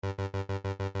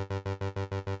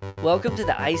Welcome to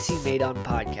the IC Madon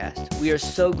podcast. We are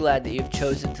so glad that you've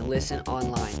chosen to listen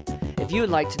online. If you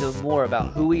would like to know more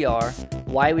about who we are,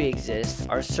 why we exist,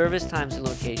 our service times and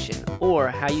location, or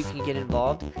how you can get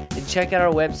involved, then check out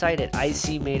our website at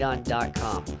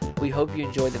icmadon.com. We hope you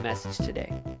enjoy the message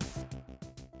today.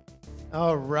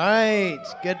 All right.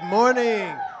 Good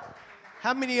morning.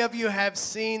 How many of you have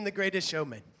seen The Greatest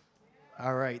Showman?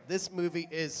 All right. This movie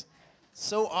is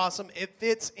so awesome. It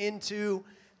fits into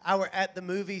our At the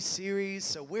Movie series,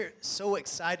 so we're so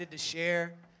excited to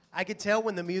share. I could tell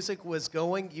when the music was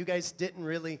going, you guys didn't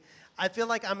really, I feel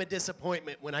like I'm a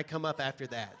disappointment when I come up after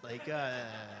that. Like,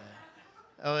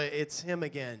 oh, it's him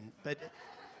again. But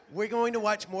we're going to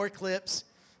watch more clips,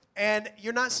 and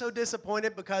you're not so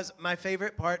disappointed because my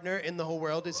favorite partner in the whole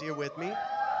world is here with me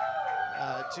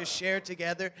to share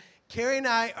together. Carrie and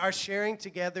I are sharing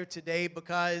together today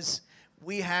because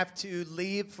we have to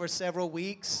leave for several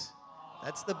weeks.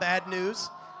 That's the bad news.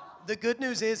 The good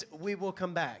news is we will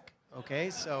come back, okay?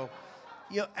 So,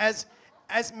 as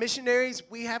missionaries,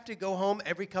 we have to go home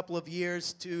every couple of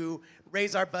years to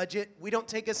raise our budget. We don't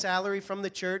take a salary from the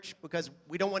church because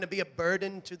we don't want to be a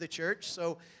burden to the church.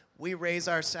 So we raise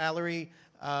our salary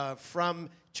from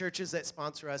churches that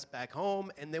sponsor us back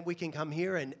home, and then we can come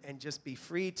here and just be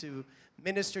free to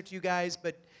minister to you guys.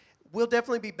 But we'll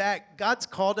definitely be back. God's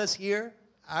called us here.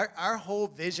 Our whole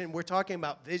vision, we're talking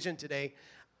about vision today.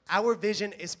 Our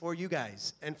vision is for you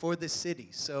guys and for this city.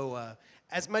 So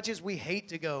as much as we hate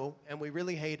to go, and we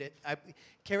really hate it,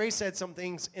 Carrie said some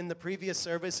things in the previous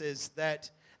services that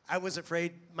I was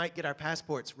afraid might get our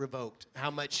passports revoked,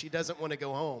 how much she doesn't want to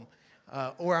go home,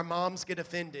 or our moms get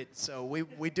offended. So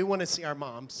we do want to see our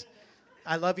moms.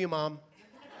 I love you, Mom.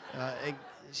 And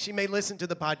she may listen to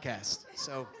the podcast.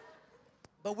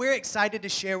 But we're excited to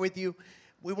share with you.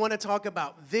 We want to talk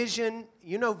about vision.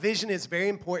 You know, vision is very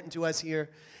important to us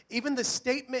here. Even the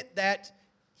statement that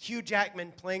Hugh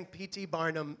Jackman playing P.T.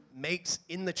 Barnum makes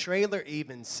in the trailer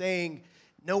even, saying,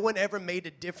 no one ever made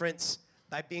a difference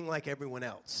by being like everyone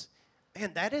else.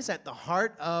 Man, that is at the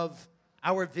heart of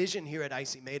our vision here at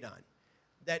IC Madon.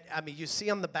 That, I mean, you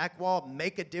see on the back wall,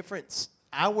 make a difference.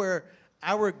 Our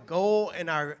goal and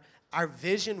our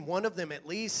vision, one of them at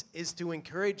least, is to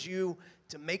encourage you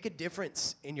to make a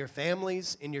difference in your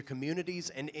families, in your communities,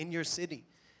 and in your city.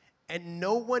 And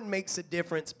no one makes a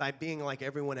difference by being like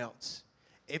everyone else.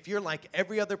 If you're like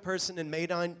every other person in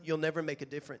Madon, you'll never make a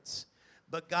difference.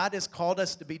 But God has called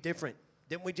us to be different.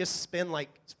 Didn't we just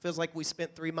feels like we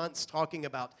spent 3 months talking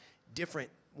about different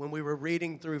when we were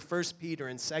reading through 1 Peter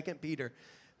and 2 Peter.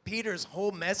 Peter's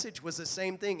whole message was the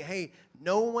same thing. Hey,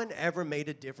 no one ever made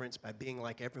a difference by being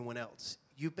like everyone else.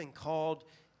 You've been called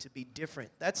to be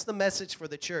different. That's the message for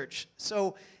the church.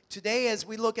 So today, as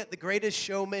we look at The Greatest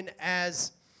Showman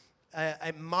as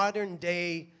a modern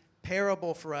day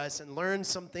parable for us and learn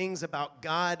some things about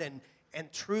God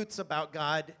and truths about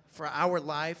God for our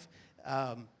life,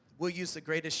 we'll use The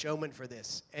Greatest Showman for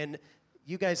this. And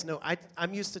you guys know,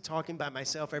 I'm used to talking by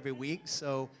myself every week,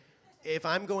 so if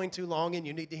I'm going too long and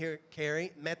you need to hear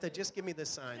Carrie, Meta, just give me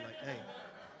this sign, like, hey,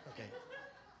 okay.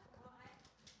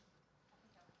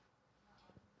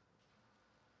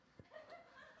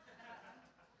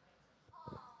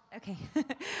 Okay.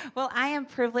 Well, I am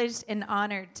privileged and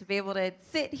honored to be able to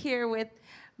sit here with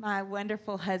my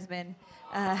wonderful husband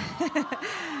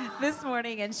this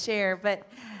morning and share. But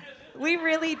we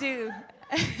really do.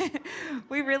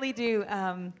 We really do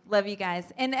love you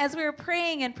guys. And as we were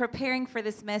praying and preparing for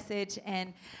this message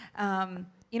and,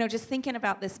 just thinking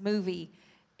about this movie,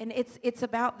 and it's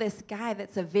about this guy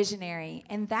that's a visionary.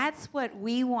 And that's what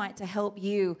we want to help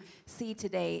you see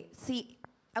today.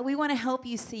 We want to help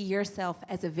you see yourself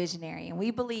as a visionary. And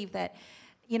we believe that,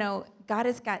 God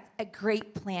has got a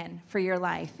great plan for your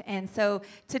life. And so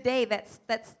today, that's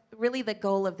really the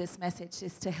goal of this message,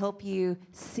 is to help you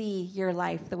see your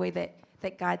life the way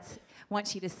that God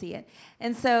wants you to see it.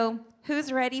 And so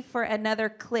who's ready for another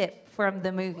clip from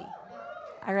the movie?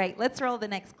 All right, let's roll the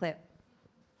next clip.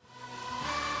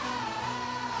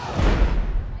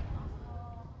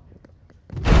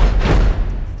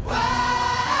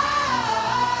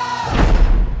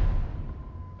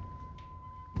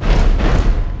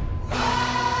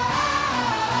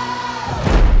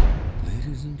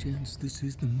 Ladies and gents, this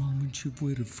is the moment you've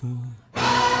waited for. You've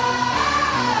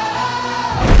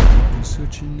been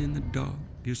searching in the dark,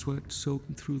 your sweat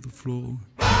soaking through the floor.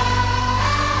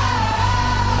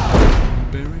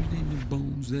 Buried in your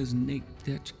bones, there's an ache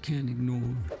that you can't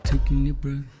ignore. Taking your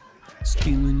breath,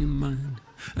 stealing your mind.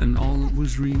 and all that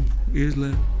was real is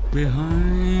left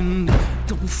behind.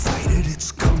 Don't fight it,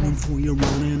 it's coming for you,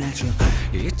 running at you.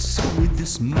 It's only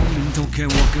this moment, don't care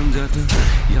what comes after.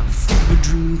 You feel the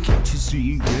dream, can't you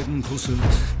see it getting closer?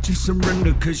 Just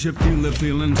surrender, cause you feel the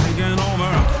feeling taking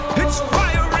over. It's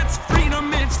fire, it's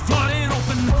freedom, it's flooding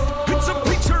open. It's a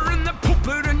preacher in the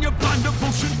pulpit and your blind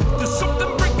devotion. There's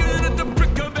something breaking at the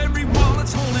brick of every wall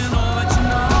that's holding all that you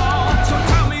know. So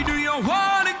tell me, do you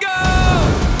want to go?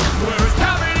 Where it's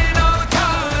covered in all the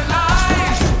colored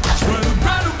lights. It's where the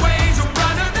runaways are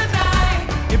running the night.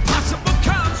 Impossible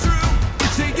comes true,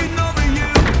 it's taking over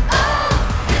you.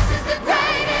 This is the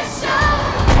greatest show,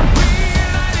 We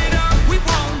light it up, we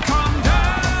won't come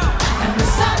down. and the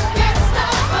sun can't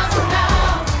stop us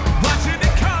now. Watching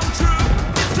it come true,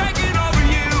 it's taking over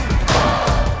you.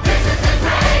 This is the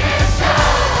greatest show.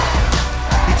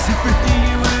 It's everything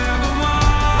you ever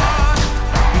want.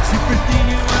 It's everything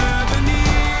you ever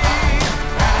need.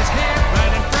 And it's here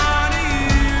right in front of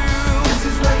you.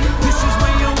 This is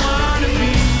where you wanna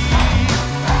be.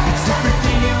 It's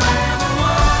everything you ever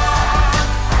want.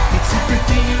 It's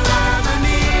everything you ever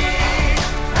need.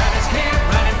 And it's here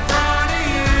right in front of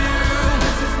you.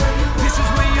 This is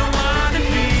where you wanna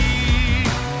be.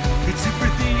 It's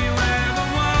everything you ever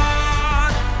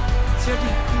want. It's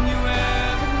everything you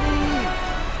ever need.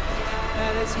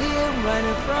 And it's here right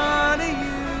in front of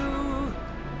you.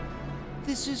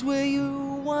 This is where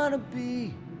you wanna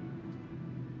be.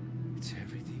 It's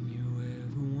everything you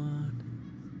ever want.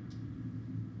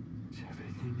 It's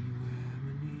everything you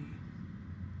ever need.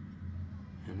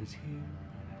 And it's here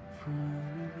right in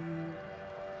front of you.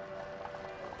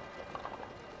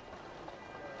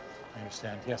 I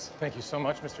understand. Yes. Thank you so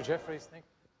much, Mr. Jeffries. Thank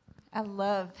I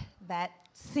love that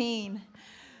scene.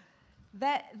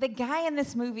 That the guy in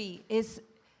this movie is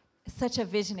such a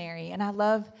visionary, and I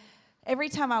love every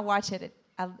time I watch it.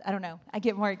 I don't know. I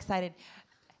get more excited.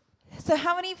 So,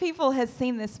 how many people has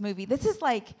seen this movie? This is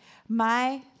like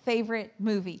my favorite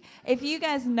movie. If you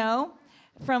guys know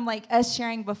from like us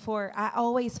sharing before, I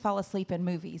always fall asleep in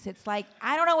movies. It's like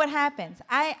I don't know what happens.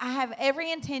 I have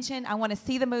every intention. I want to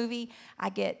see the movie. I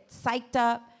get psyched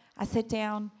up. I sit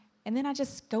down. And then I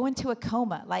just go into a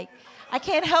coma. Like, I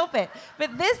can't help it.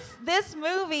 But this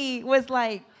movie was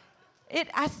like,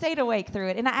 I stayed awake through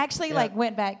it. And I actually like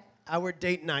went back. Our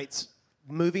date nights,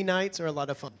 movie nights, are a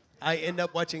lot of fun. I end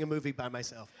up watching a movie by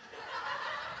myself.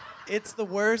 It's the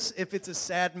worst if it's a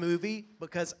sad movie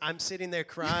because I'm sitting there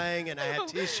crying and I have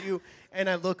tissue and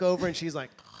I look over and she's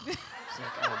like, it's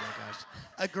like, oh my gosh.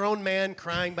 A grown man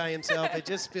crying by himself, it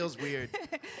just feels weird.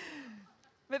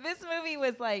 But this movie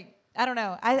was like, I don't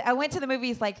know. I went to the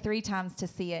movies like 3 times to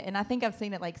see it. And I think I've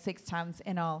seen it like 6 times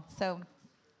in all. So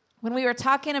when we were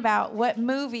talking about what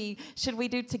movie should we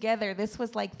do together, this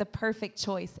was like the perfect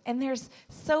choice. And there's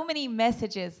so many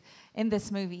messages in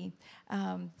this movie.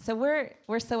 So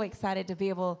we're so excited to be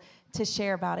able to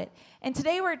share about it. And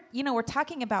today we're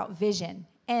talking about vision.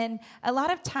 And a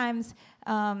lot of times,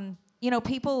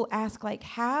 people ask like,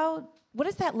 what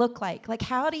does that look like? Like,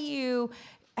 how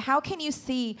can you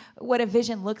see what a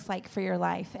vision looks like for your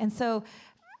life? And so,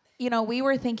 we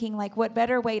were thinking like, what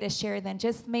better way to share than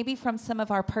just maybe from some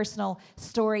of our personal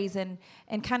stories and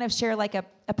kind of share like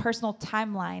a personal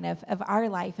timeline of our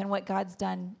life and what God's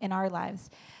done in our lives.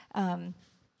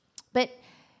 But,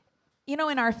 in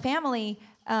our family,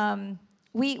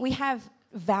 we have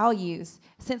values.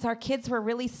 Since our kids were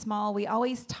really small, we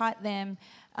always taught them,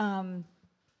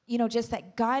 just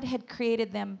that God had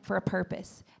created them for a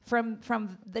purpose.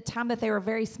 From the time that they were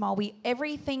very small,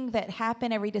 everything that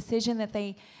happened, every decision that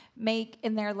they make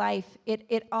in their life,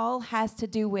 it all has to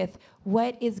do with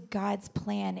what is God's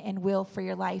plan and will for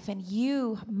your life. And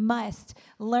you must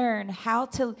learn how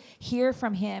to hear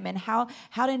from Him and how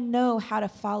to know how to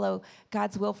follow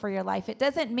God's will for your life. It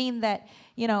doesn't mean that,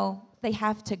 they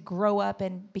have to grow up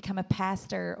and become a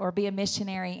pastor or be a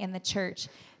missionary in the church.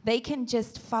 They can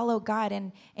just follow God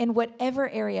in whatever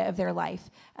area of their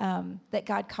life that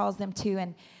God calls them to.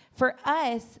 And for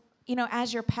us,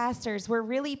 as your pastors, we're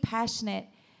really passionate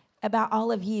about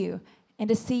all of you and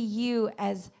to see you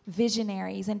as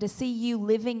visionaries and to see you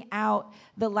living out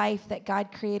the life that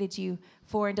God created you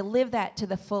for and to live that to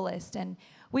the fullest. And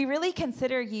we really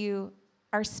consider you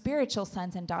our spiritual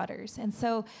sons and daughters. And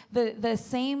so the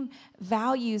same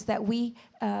values that we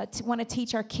want to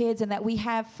teach our kids and that we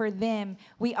have for them,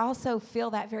 we also feel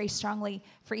that very strongly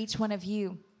for each one of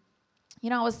you.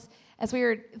 As we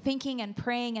were thinking and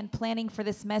praying and planning for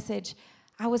this message,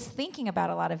 I was thinking about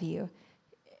a lot of you.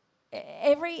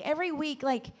 Every week,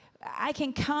 like I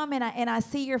can come and I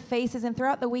see your faces, and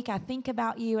throughout the week I think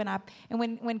about you, and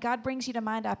when God brings you to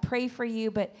mind, I pray for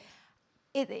you. But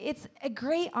it's a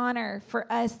great honor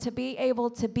for us to be able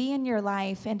to be in your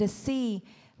life and to see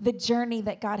the journey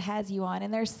that God has you on.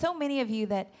 And there's so many of you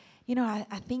that,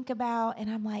 I think about, and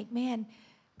I'm like, man,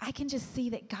 I can just see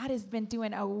that God has been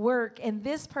doing a work in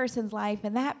this person's life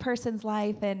and that person's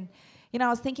life. And, I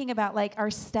was thinking about like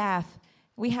our staff.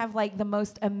 We have like the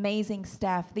most amazing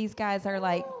staff. These guys are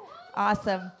like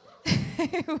awesome.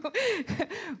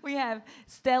 We have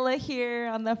Stella here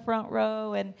on the front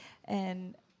row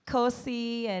and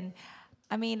Kosi and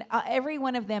every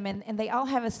one of them, and they all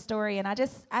have a story. And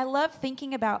I love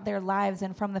thinking about their lives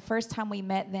and from the first time we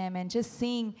met them and just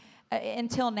seeing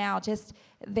until now, just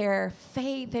their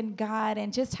faith in God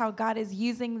and just how God is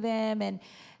using them.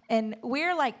 And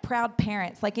we're like proud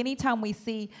parents. Like anytime we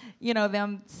see,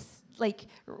 them like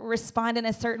respond in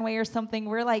a certain way or something,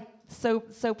 we're like so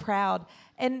proud.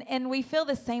 And we feel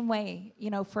the same way,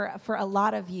 for a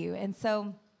lot of you. And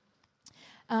so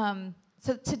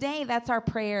today that's our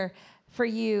prayer for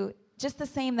you. Just the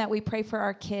same that we pray for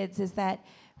our kids is that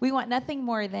we want nothing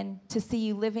more than to see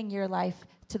you living your life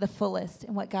to the fullest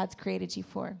in what God's created you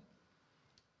for.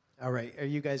 All right, are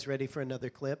you guys ready for another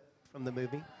clip from the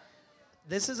movie?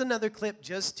 This is another clip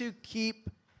just to keep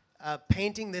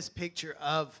painting this picture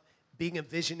of being a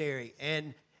visionary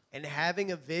and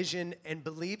having a vision and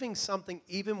believing something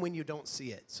even when you don't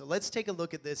see it. So let's take a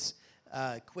look at this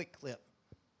quick clip.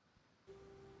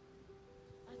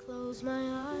 I close my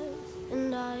eyes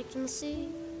and I can see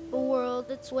a world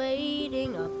that's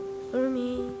waiting up for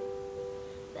me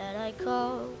that I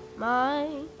call my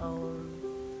own.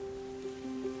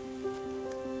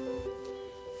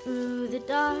 Through the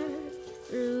dark,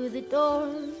 through the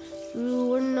door, through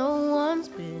where no one's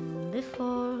been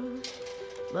before,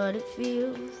 but it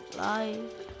feels like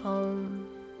home.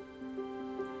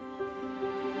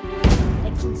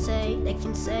 They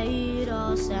can say it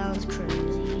all sounds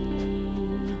crazy.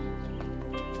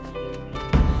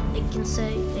 They can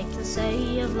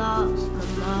say I've lost my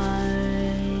mind.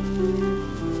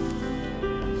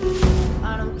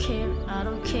 I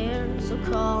don't care, so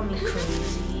call me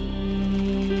crazy.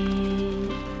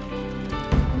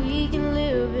 We can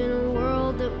live in a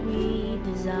world that we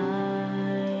design.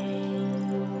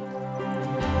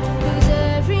 'Cause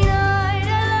every night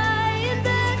I lie in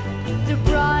bed, the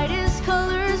brightest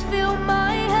colors fill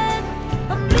my head.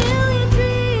 A million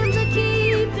dreams are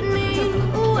keeping me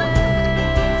awake.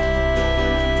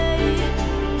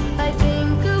 I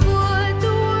think of what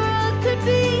the world could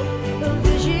be, a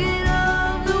vision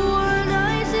of the one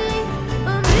I see.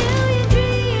 A million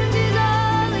dreams is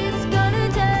all it's gonna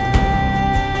take.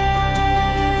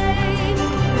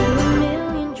 A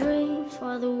million dreams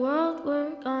for the world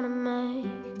we're gonna make.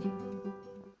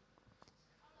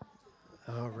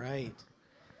 All right.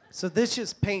 So this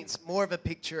just paints more of a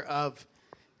picture of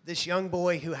this young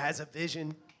boy who has a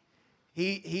vision.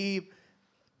 He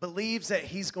believes that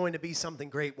he's going to be something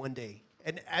great one day.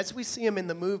 And as we see him in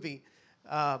the movie,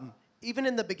 even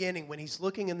in the beginning when he's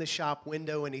looking in the shop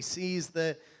window and he sees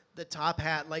the top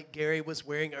hat like Gary was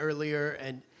wearing earlier,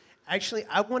 and actually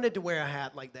I wanted to wear a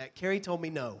hat like that. Carrie told me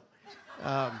no.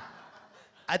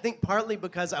 I think partly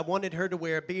because I wanted her to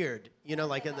wear a beard,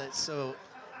 so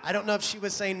I don't know if she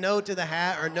was saying no to the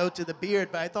hat or no to the beard,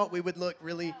 but I thought we would look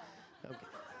really,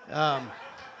 okay.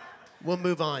 We'll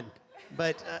move on.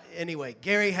 But anyway,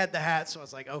 Gary had the hat, so I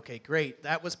was like, okay, great.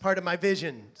 That was part of my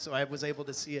vision, so I was able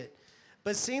to see it.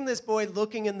 But seeing this boy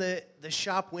looking in the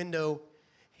shop window,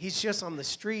 he's just on the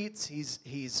streets,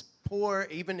 he's poor,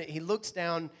 even he looks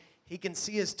down, he can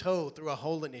see his toe through a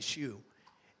hole in his shoe.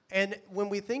 And when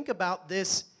we think about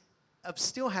this, of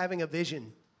still having a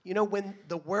vision, when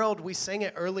the world, we sang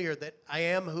it earlier, that I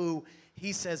am who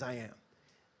he says I am.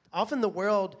 Often the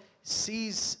world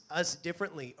sees us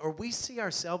differently, or we see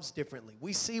ourselves differently.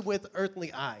 We see with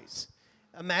earthly eyes.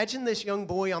 Imagine this young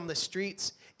boy on the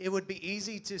streets. It would be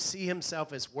easy to see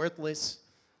himself as worthless,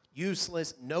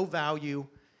 useless, no value,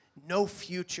 no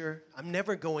future. I'm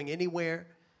never going anywhere.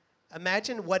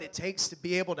 Imagine what it takes to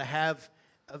be able to have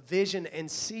a vision and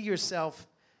see yourself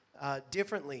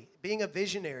differently, being a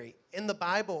visionary. In the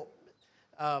Bible,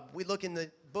 we look in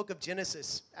the book of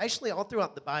Genesis. Actually, all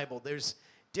throughout the Bible, there's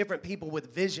different people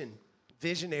with vision,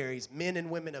 visionaries, men and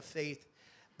women of faith.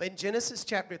 But in Genesis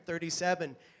chapter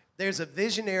 37, there's a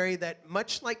visionary that,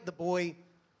 much like the boy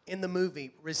in the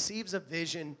movie, receives a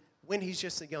vision when he's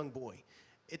just a young boy.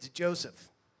 It's Joseph.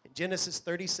 In Genesis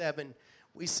 37,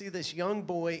 we see this young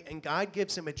boy, and God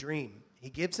gives him a dream. He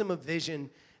gives him a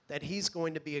vision that he's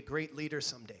going to be a great leader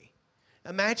someday.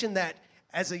 Imagine that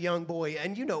as a young boy,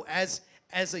 and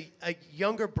as a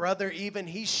younger brother even,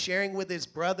 he's sharing with his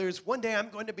brothers, one day I'm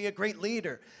going to be a great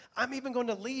leader. I'm even going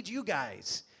to lead you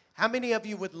guys. How many of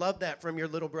you would love that from your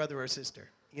little brother or sister?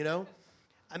 You know?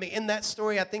 I mean, in that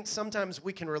story, I think sometimes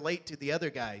we can relate to the other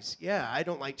guys. Yeah, I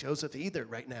don't like Joseph either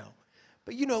right now.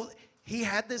 But you know, he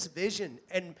had this vision,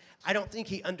 and I don't think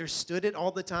he understood it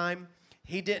all the time.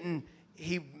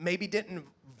 He maybe didn't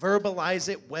verbalize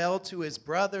it well to his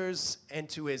brothers and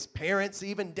to his parents,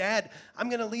 even Dad, I'm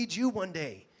going to lead you one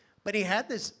day. But he had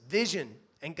this vision,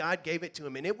 and God gave it to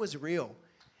him, and it was real.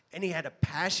 And he had a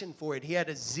passion for it. He had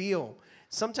a zeal.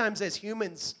 Sometimes as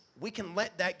humans, we can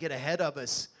let that get ahead of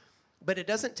us, but it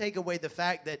doesn't take away the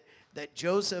fact that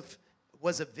Joseph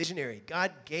was a visionary.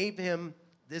 God gave him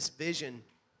this vision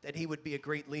that he would be a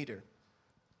great leader.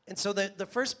 And so the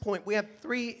first point, we have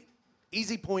 3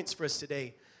 easy points for us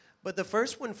today. But the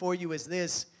first one for you is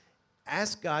this: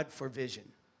 ask God for vision.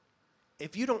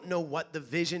 If you don't know what the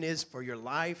vision is for your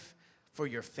life, for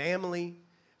your family,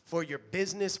 for your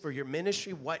business, for your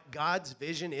ministry, what God's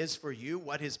vision is for you,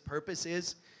 what his purpose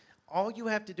is, all you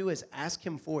have to do is ask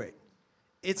him for it.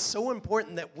 It's so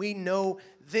important that we know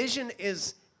vision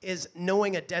is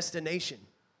knowing a destination.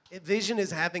 Vision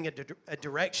is having a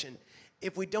direction.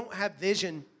 If we don't have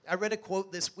vision, I read a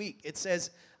quote this week. It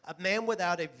says, a man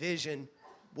without a vision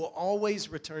will always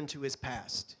return to his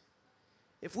past.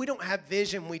 If we don't have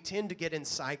vision, we tend to get in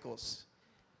cycles.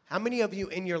 How many of you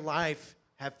in your life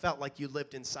have felt like you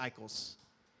lived in cycles?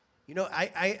 You know,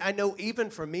 I know even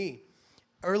for me,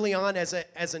 early on as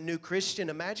a new Christian,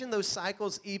 imagine those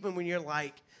cycles even when you're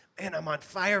like, man, I'm on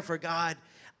fire for God.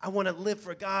 I want to live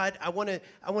for God. I want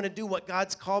to do what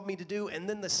God's called me to do. And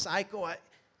then the cycle, I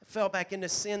fell back into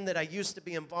sin that I used to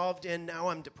be involved in. Now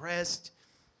I'm depressed.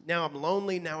 Now I'm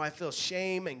lonely. Now I feel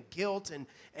shame and guilt and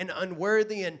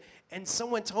unworthy. And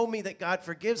someone told me that God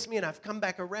forgives me, and I've come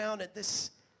back around at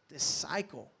this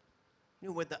cycle, you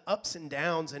know, with the ups and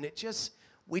downs. And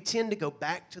we tend to go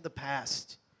back to the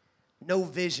past. No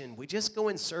vision. We just go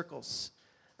in circles.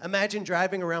 Imagine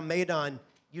driving around Medan.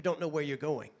 You don't know where you're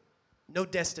going. No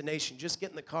destination. Just get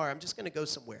in the car. I'm just going to go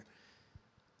somewhere.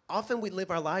 Often we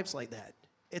live our lives like that.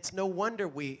 It's no wonder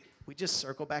we just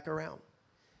circle back around.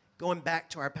 Going back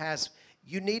to our past.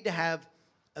 You need to have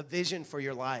a vision for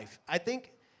your life. I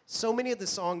think so many of the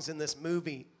songs in this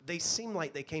movie, they seem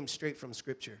like they came straight from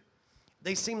Scripture.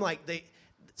 They seem like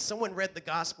someone read the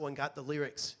gospel and got the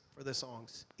lyrics for the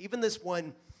songs. Even this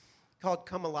one called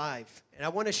Come Alive. And I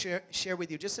want to share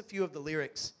with you just a few of the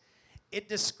lyrics. It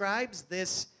describes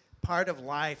this part of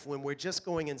life when we're just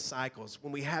going in cycles,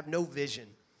 when we have no vision.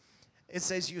 It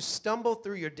says, you stumble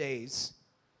through your days,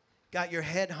 got your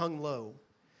head hung low,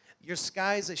 your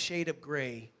sky's a shade of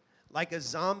gray, like a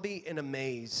zombie in a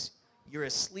maze. You're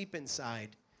asleep inside,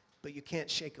 but you can't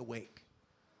shake awake.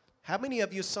 How many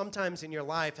of you sometimes in your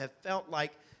life have felt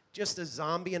like just a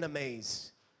zombie in a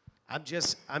maze? I'm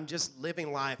just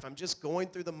living life. I'm just going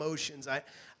through the motions.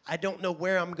 I don't know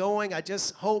where I'm going. I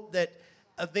just hope that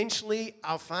eventually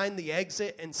I'll find the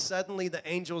exit and suddenly the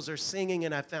angels are singing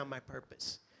and I found my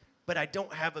purpose. But I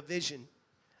don't have a vision.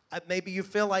 Maybe you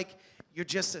feel like you're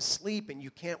just asleep and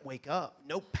you can't wake up.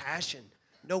 No passion,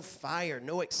 no fire,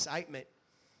 no excitement.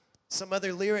 Some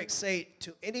other lyrics say,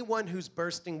 to anyone who's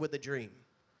bursting with a dream.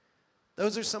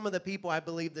 Those are some of the people I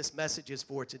believe this message is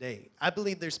for today. I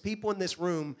believe there's people in this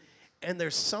room and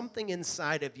there's something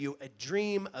inside of you, a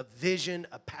dream, a vision,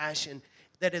 a passion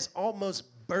that is almost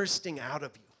bursting out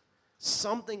of you.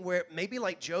 Something where maybe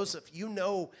like Joseph, you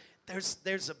know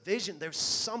there's a vision, there's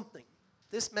something.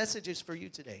 This message is for you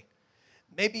today.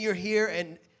 Maybe you're here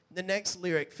and the next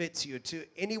lyric fits you. To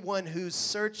anyone who's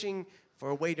searching for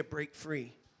a way to break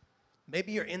free.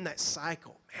 Maybe you're in that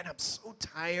cycle. Man, I'm so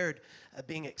tired of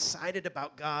being excited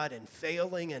about God and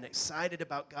failing and excited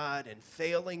about God and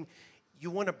failing. You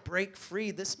want to break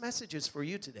free. This message is for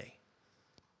you today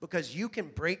because you can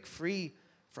break free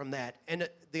from that. And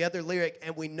the other lyric,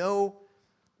 and we know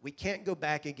we can't go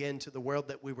back again to the world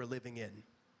that we were living in.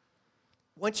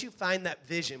 Once you find that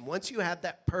vision, once you have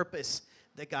that purpose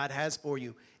that God has for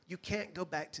you, you can't go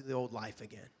back to the old life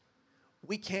again.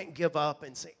 We can't give up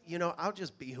and say, you know, I'll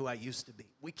just be who I used to be.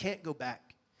 We can't go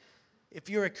back. If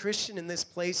you're a Christian in this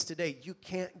place today, you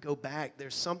can't go back.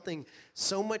 There's something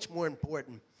so much more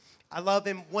important. I love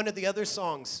in one of the other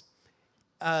songs,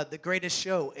 The Greatest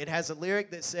Show. It has a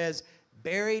lyric that says,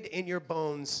 buried in your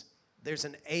bones, there's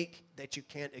an ache that you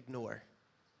can't ignore.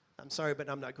 I'm sorry, but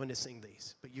I'm not going to sing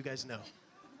these, but you guys know.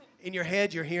 In your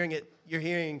head, you're hearing it. You're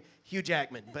hearing Hugh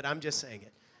Jackman, but I'm just saying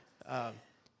it.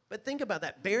 But think about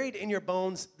that. Buried in your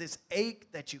bones, this ache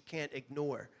that you can't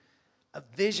ignore. A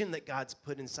vision that God's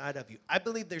put inside of you. I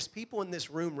believe there's people in this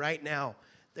room right now.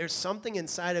 There's something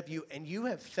inside of you, and you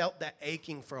have felt that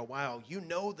aching for a while. You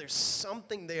know there's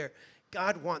something there.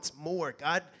 God wants more.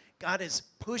 God God is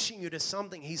pushing you to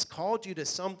something. He's called you to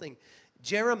something.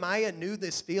 Jeremiah knew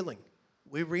this feeling.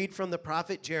 We read from the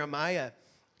prophet Jeremiah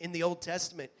in the Old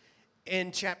Testament.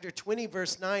 In chapter 20,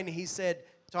 verse 9, he said,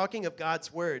 talking of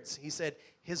God's words, he said,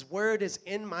 his word is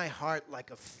in my heart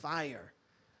like a fire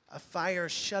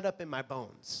shut up in my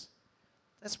bones.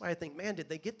 That's why I think, man, did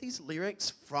they get these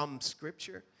lyrics from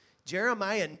Scripture?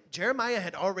 Jeremiah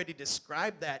had already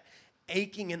described that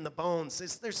aching in the bones.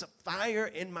 There's a fire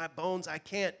in my bones. I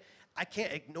can't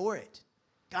ignore it.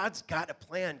 God's got a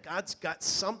plan. God's got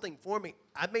something for me.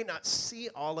 I may not see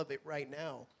all of it right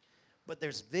now, but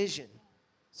there's vision.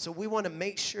 So we want to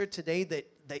make sure today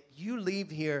that you leave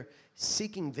here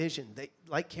seeking vision. That,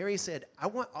 like Carrie said, I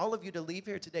want all of you to leave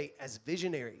here today as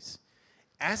visionaries.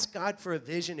 Ask God for a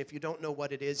vision if you don't know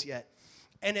what it is yet.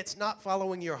 And it's not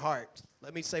following your heart.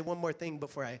 Let me say one more thing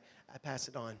before I pass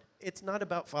it on. It's not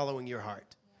about following your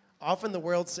heart. Often the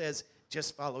world says,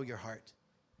 just follow your heart.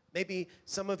 Maybe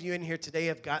some of you in here today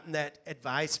have gotten that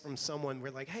advice from someone.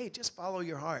 We're like, hey, just follow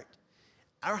your heart.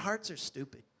 Our hearts are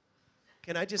stupid.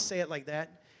 Can I just say it like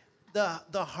that?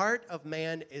 The heart of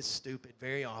man is stupid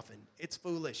very often. It's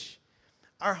foolish.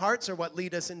 Our hearts are what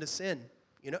lead us into sin.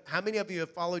 You know, how many of you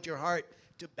have followed your heart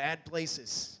to bad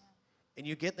places? And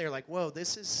you get there like, whoa,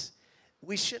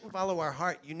 we shouldn't follow our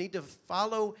heart. You need to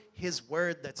follow his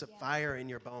word that's a fire in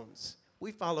your bones.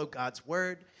 We follow God's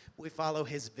word. We follow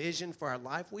his vision for our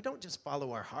life. We don't just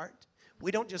follow our heart.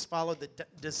 We don't just follow the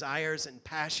desires and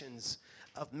passions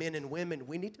of men and women.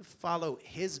 We need to follow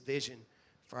his vision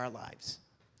for our lives.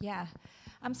 Yeah.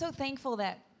 I'm so thankful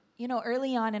that,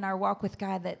 early on in our walk with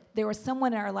God, that there was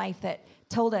someone in our life that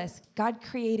told us, God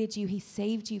created you, he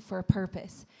saved you for a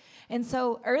purpose. And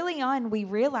so early on, we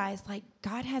realized,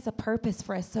 God has a purpose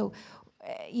for us. So,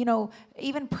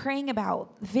 even praying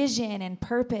about vision and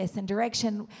purpose and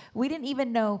direction, we didn't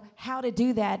even know how to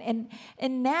do that.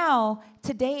 And now,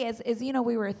 today, as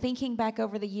we were thinking back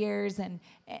over the years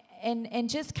and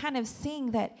just kind of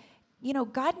seeing that,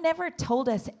 God never told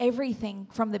us everything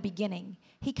from the beginning.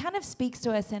 He kind of speaks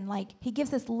to us and he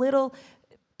gives us little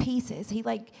pieces. He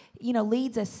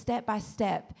leads us step by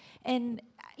step. And,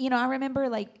 I remember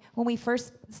when we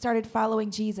first started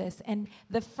following Jesus, and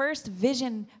the first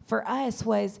vision for us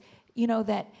was,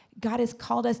 that God has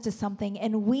called us to something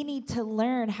and we need to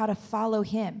learn how to follow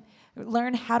him.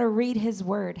 Learn how to read his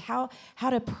word, how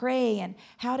to pray, and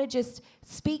how to just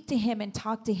speak to him and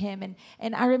talk to him.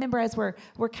 And I remember as we're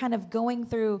kind of going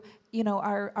through,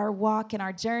 our walk and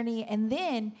our journey, and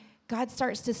then God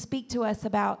starts to speak to us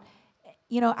about,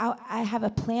 I have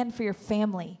a plan for your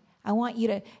family. I want you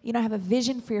to, have a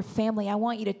vision for your family. I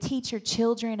want you to teach your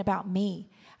children about me.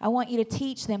 I want you to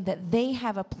teach them that they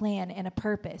have a plan and a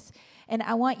purpose. And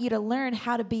I want you to learn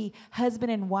how to be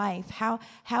husband and wife,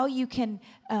 how you can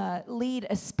lead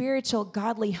a spiritual,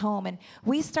 godly home. And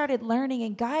we started learning,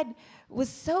 and God was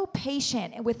so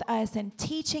patient with us and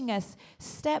teaching us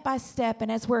step by step.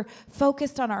 And as we're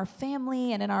focused on our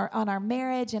family and on our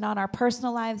marriage and on our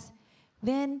personal lives,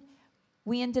 then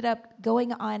we ended up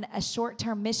going on a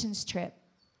short-term missions trip.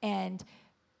 And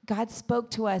God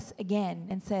spoke to us again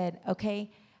and said,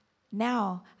 okay,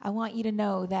 now I want you to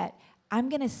know that I'm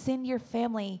going to send your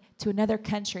family to another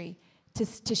country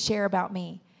to share about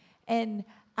me. And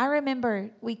I remember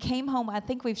we came home. I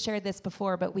think we've shared this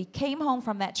before, but we came home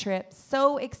from that trip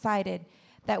so excited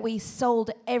that we sold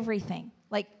everything,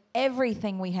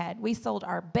 everything we had. We sold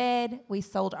our bed. We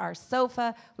sold our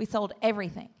sofa. We sold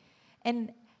everything.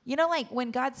 And,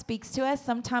 when God speaks to us,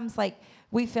 sometimes,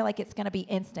 we feel like it's going to be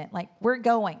instant. We're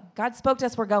going. God spoke to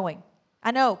us. We're going.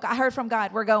 I know. I heard from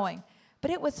God. We're going.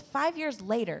 But it was 5 years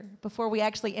later before we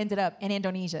actually ended up in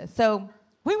Indonesia. So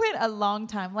we went a long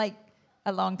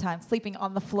time, sleeping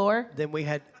on the floor. Then we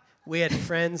had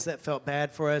friends that felt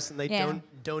bad for us, and they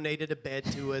donated a bed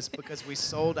to us because we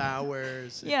sold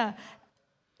ours. Yeah.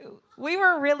 We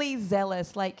were really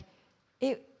zealous.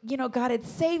 God had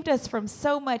saved us from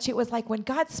so much. It was when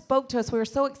God spoke to us, we were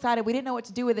so excited. We didn't know what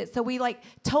to do with it. So we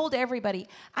told everybody.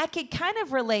 I could kind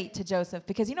of relate to Joseph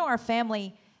because, our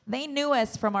family, they knew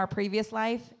us from our previous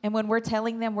life. And when we're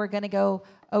telling them we're going to go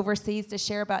overseas to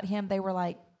share about him, they were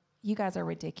like, you guys are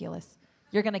ridiculous.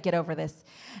 You're going to get over this.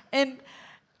 And,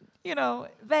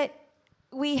 but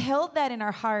we held that in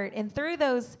our heart. And through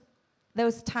those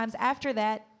times after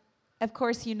that, of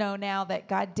course, now that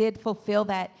God did fulfill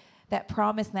that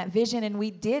promise and that vision.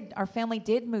 And our family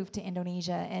did move to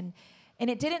Indonesia. And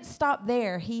it didn't stop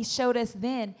there. He showed us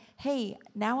then, hey,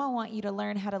 now I want you to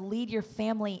learn how to lead your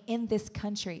family in this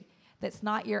country that's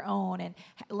not your own, and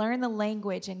learn the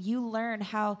language, and you learn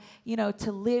how,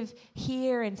 to live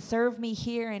here and serve me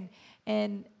here.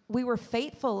 And we were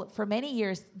faithful for many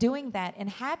years doing that and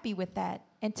happy with that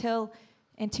until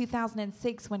in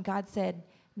 2006 when God said,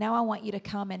 now I want you to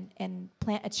come and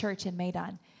plant a church in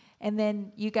Medan. And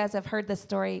then you guys have heard the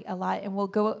story a lot, and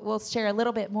we'll share a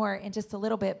little bit more in just a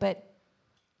little bit. But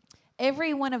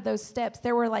every one of those steps,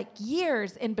 there were like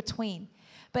years in between.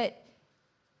 But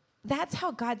that's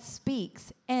how God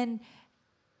speaks. And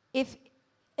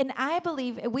I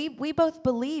believe, we both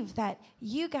believe that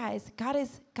you guys, God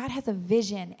has a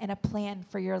vision and a plan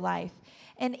for your life.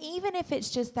 And even if it's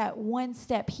just that one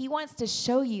step, he wants to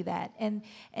show you that.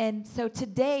 And so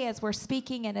today, as we're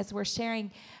speaking and as we're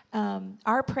sharing,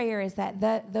 our prayer is that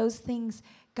those things,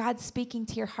 God's speaking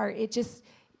to your heart,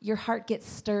 your heart gets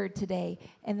stirred today,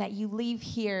 and that you leave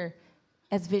here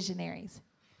as visionaries.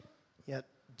 Yeah,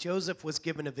 Joseph was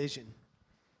given a vision,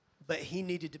 but he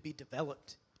needed to be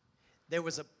developed. There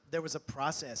was a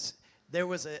process. There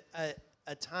was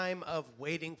a time of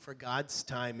waiting for God's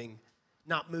timing,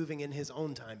 not moving in his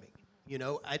own timing. You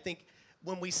know, I think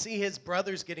when we see his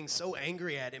brothers getting so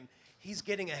angry at him, he's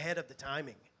getting ahead of the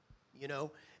timing, you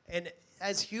know. And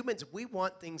as humans, we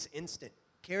want things instant.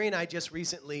 Carrie and I just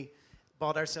recently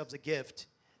bought ourselves a gift,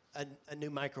 a new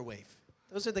microwave.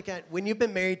 Those are the kind, when you've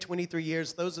been married 23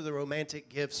 years, those are the romantic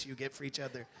gifts you get for each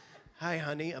other. Hi,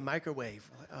 honey, a microwave.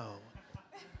 We're like, oh.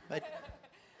 But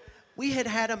we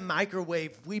had a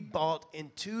microwave we bought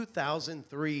in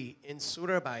 2003 in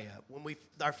Surabaya,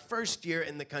 our first year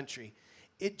in the country.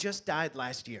 It just died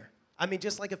last year. I mean,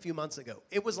 just like a few months ago.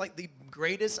 It was like the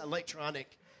greatest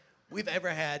electronic we've ever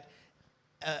had,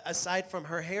 aside from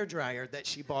her hairdryer that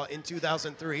she bought in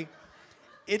 2003.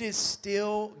 It is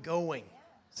still going.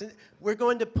 So we're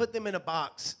going to put them in a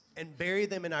box and bury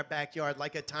them in our backyard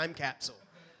like a time capsule.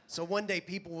 So one day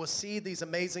people will see these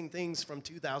amazing things from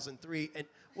 2003, and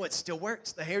it still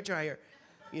works, the hairdryer,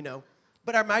 you know.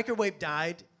 But our microwave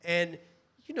died, and,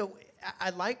 you know, I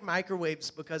like microwaves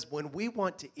because when we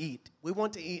want to eat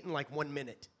in like 1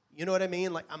 minute. You know what I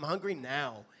mean? Like, I'm hungry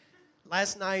now.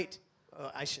 Last night,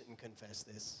 I shouldn't confess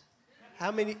this.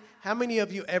 How many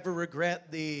of you ever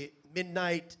regret the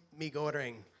midnight mee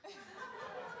goreng?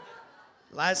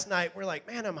 Last night, we're like,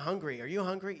 man, I'm hungry. Are you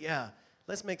hungry? Yeah,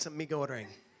 let's make some mee goreng.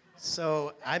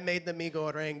 So I made the mee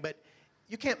goreng, but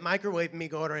you can't microwave mee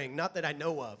goreng, not that I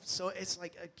know of. So it's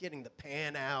like getting the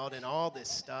pan out and all this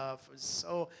stuff. It's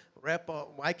so repo.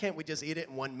 Why can't we just eat it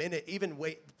in 1 minute? Even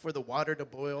wait for the water to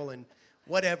boil and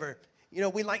whatever. You know,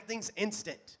 we like things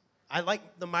instant. I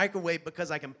like the microwave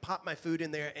because I can pop my food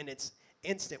in there and it's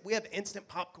instant. We have instant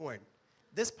popcorn.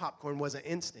 This popcorn wasn't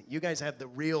instant. You guys have the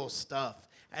real stuff.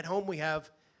 At home, we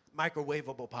have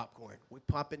microwavable popcorn. We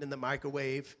pop it in the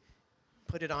microwave,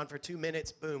 put it on for 2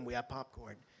 minutes, boom, we have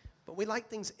popcorn. But we like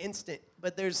things instant.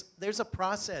 But there's a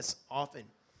process often.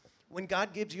 When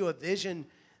God gives you a vision,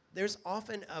 there's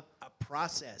often a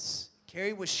process.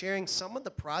 Carrie was sharing some of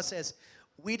the process.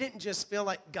 We didn't just feel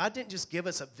like, God didn't just give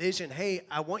us a vision, hey,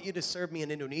 I want you to serve me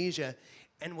in Indonesia,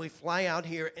 and we fly out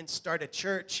here and start a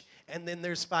church, and then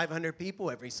there's 500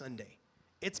 people every Sunday.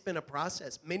 It's been a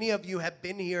process. Many of you have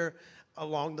been here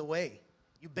along the way.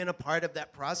 You've been a part of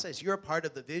that process. You're a part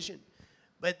of the vision.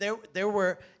 But there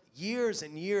were years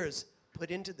and years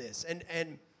put into this.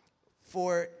 And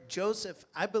for Joseph,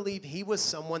 I believe he was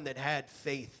someone that had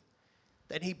faith,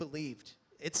 that he believed.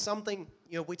 It's something,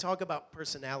 you know, we talk about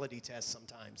personality tests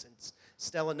sometimes. And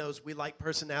Stella knows we like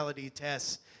personality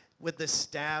tests with the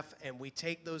staff, and we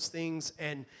take those things.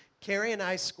 And Carrie and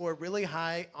I score really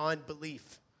high on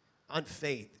belief, on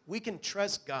faith. We can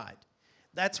trust God.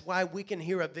 That's why we can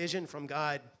hear a vision from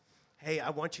God. Hey,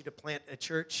 I want you to plant a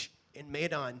church in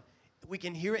Medan. We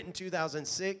can hear it in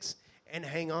 2006 and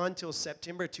hang on till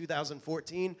September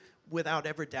 2014 without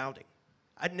ever doubting.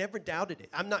 I'd never doubted it.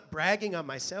 I'm not bragging on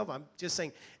myself. I'm just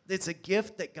saying it's a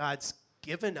gift that God's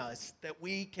given us that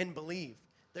we can believe.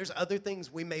 There's other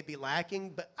things we may be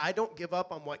lacking, but I don't give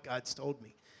up on what God's told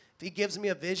me. If he gives me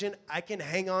a vision, I can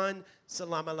hang on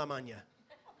Salama Lamanya.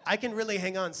 I can really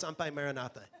hang on Sampai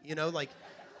Maranatha. You know, like,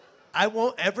 I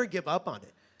won't ever give up on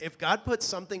it. If God puts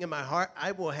something in my heart,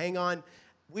 I will hang on.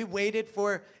 We waited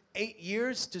for 8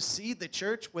 years to see the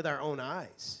church with our own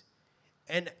eyes.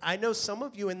 And I know some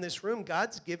of you in this room,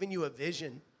 God's given you a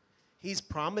vision. He's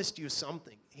promised you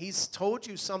something. He's told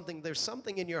you something. There's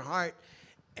something in your heart,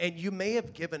 and you may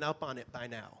have given up on it by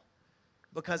now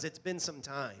because it's been some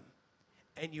time.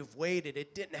 And you've waited.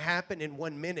 It didn't happen in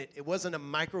 1 minute. It wasn't a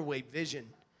microwave vision.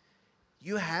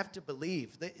 You have to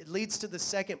believe. It leads to the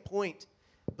second point.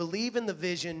 Believe in the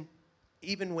vision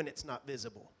even when it's not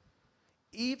visible.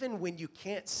 Even when you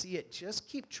can't see it, just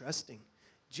keep trusting.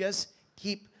 Just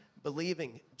keep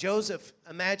believing. Joseph,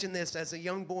 imagine this as a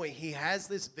young boy. He has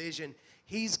this vision.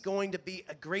 He's going to be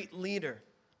a great leader.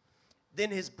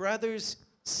 Then his brothers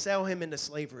sell him into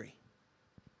slavery.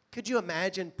 Could you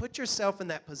imagine? Put yourself in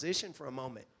that position for a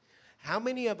moment. How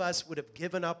many of us would have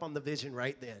given up on the vision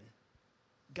right then?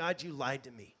 God, you lied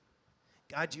to me.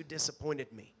 God, you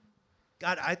disappointed me.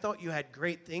 God, I thought you had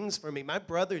great things for me. My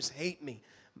brothers hate me.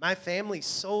 My family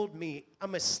sold me.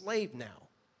 I'm a slave now.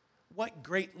 What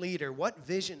great leader, what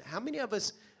vision. How many of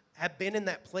us have been in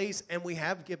that place and we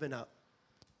have given up?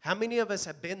 How many of us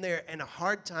have been there and a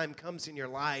hard time comes in your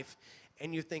life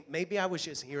and you think, maybe I was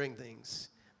just hearing things.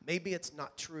 Maybe it's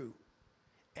not true.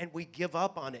 And we give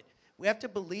up on it. We have to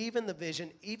believe in the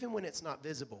vision even when it's not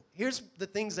visible. Here's the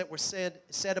things that were said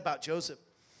about Joseph.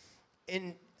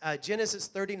 In Genesis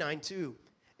 39:2,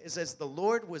 it says, the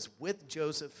Lord was with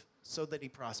Joseph so that he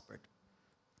prospered.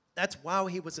 That's while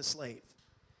he was a slave.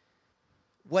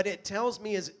 What it tells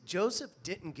me is Joseph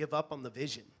didn't give up on the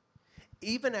vision.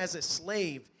 Even as a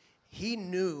slave, he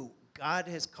knew God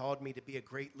has called me to be a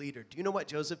great leader. Do you know what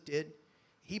Joseph did?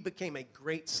 He became a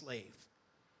great slave.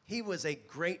 He was a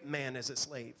great man as a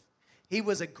slave. He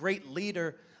was a great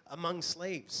leader among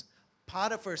slaves.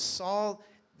 Potiphar saw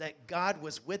that God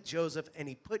was with Joseph, and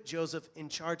he put Joseph in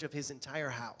charge of his entire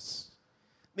house.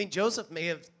 I mean, Joseph may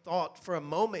have thought for a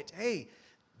moment, hey,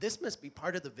 this must be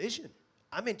part of the vision.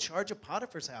 I'm in charge of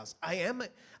Potiphar's house.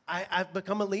 I've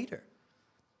become a leader.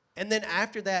 And then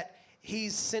after that,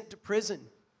 he's sent to prison.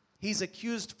 He's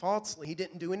accused falsely. He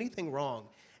didn't do anything wrong.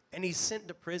 And he's sent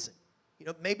to prison. You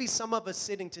know, maybe some of us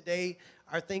sitting today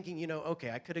are thinking, you know,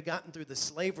 okay, I could have gotten through the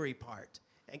slavery part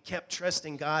and kept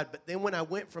trusting God. But then when I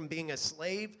went from being a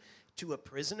slave to a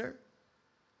prisoner,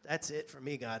 that's it for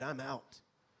me, God. I'm out.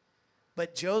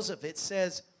 But Joseph, it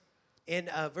says in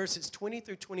verses 20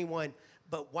 through 21,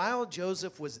 but while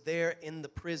Joseph was there in the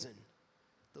prison,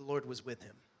 the Lord was with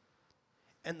him.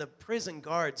 And the prison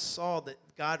guards saw that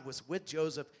God was with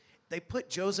Joseph. They put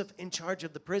Joseph in charge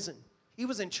of the prison. He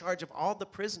was in charge of all the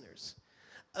prisoners.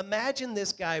 Imagine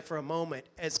this guy for a moment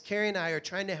as Carrie and I are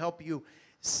trying to help you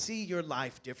see your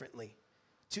life differently,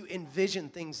 to envision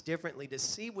things differently, to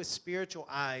see with spiritual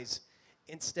eyes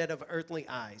instead of earthly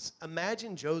eyes.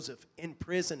 Imagine Joseph in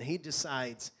prison. He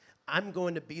decides, I'm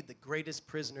going to be the greatest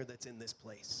prisoner that's in this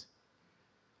place.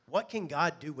 What can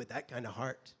God do with that kind of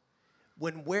heart?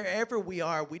 When wherever we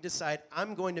are, we decide,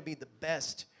 I'm going to be the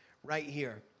best right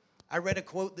here. I read a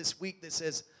quote this week that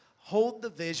says, hold the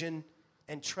vision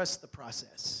and trust the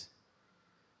process.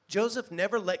 Joseph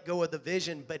never let go of the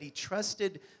vision, but he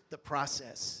trusted the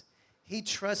process. He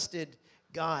trusted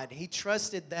God. He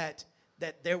trusted that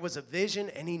there was a vision,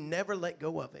 and he never let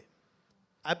go of it.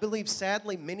 I believe,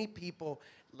 sadly, many people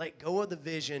let go of the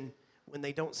vision when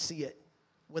they don't see it.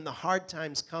 When the hard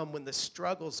times come, when the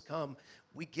struggles come,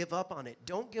 we give up on it.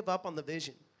 Don't give up on the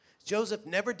vision. Joseph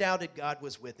never doubted God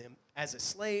was with him. As a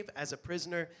slave, as a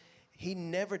prisoner, he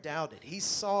never doubted. He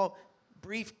saw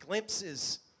brief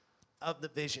glimpses of the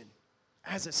vision.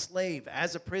 As a slave,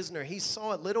 as a prisoner, he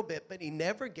saw a little bit, but he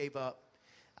never gave up.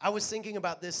 I was thinking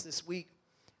about this week,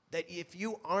 that if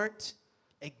you aren't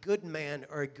a good man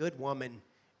or a good woman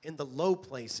in the low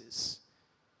places,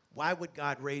 why would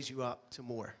God raise you up to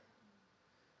more?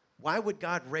 Why would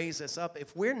God raise us up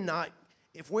if we're not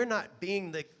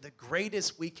being the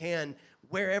greatest we can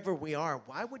wherever we are?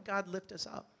 Why would God lift us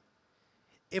up?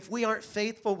 If we aren't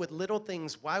faithful with little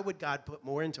things, why would God put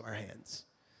more into our hands?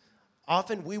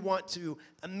 Often we want to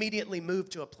immediately move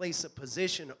to a place of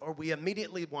position, or we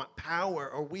immediately want power,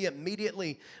 or we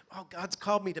immediately, oh, God's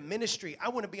called me to ministry. I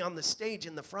want to be on the stage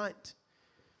in the front.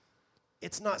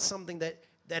 It's not something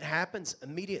that happens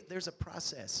immediate. There's a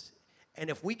process. And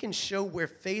if we can show we're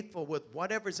faithful with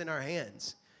whatever's in our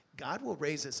hands, God will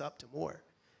raise us up to more.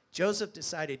 Joseph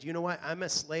decided, you know what? I'm a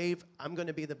slave. I'm going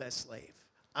to be the best slave.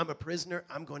 I'm a prisoner.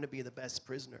 I'm going to be the best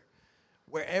prisoner.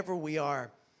 Wherever we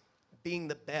are, being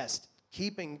the best,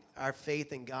 keeping our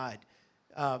faith in God.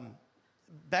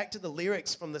 Back to the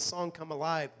lyrics from the song Come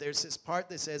Alive, there's this part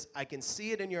that says, I can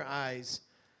see it in your eyes.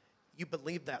 You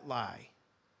believe that lie.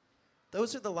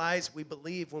 Those are the lies we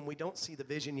believe when we don't see the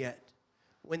vision yet.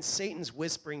 When Satan's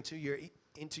whispering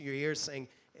into your ears saying,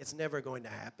 it's never going to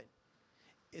happen.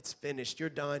 It's finished. You're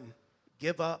done.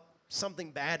 Give up.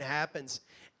 Something bad happens.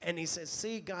 And he says,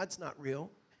 see, God's not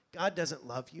real. God doesn't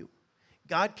love you.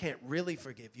 God can't really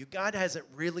forgive you. God hasn't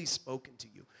really spoken to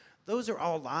you. Those are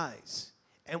all lies.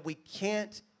 And we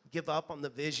can't give up on the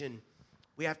vision.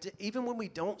 We have to, even when we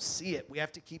don't see it, we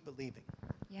have to keep believing.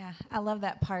 Yeah, I love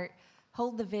that part.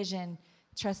 Hold the vision,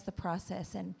 trust the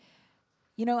process. And,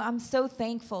 you know, I'm so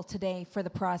thankful today for the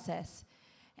process.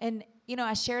 And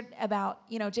I shared about,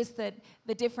 just the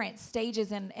different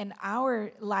stages in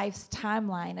our life's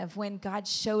timeline of when God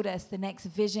showed us the next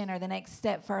vision or the next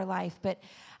step for our life. But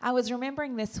I was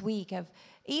remembering this week of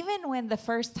even when the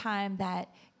first time that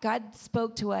God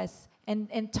spoke to us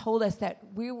and told us that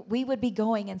we would be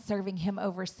going and serving him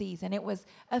overseas. And it was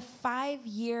a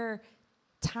 5-year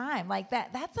time. Like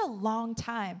that's a long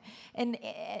time. And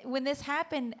when this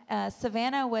happened,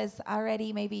 Savannah was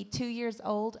already maybe 2 years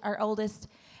old, our oldest.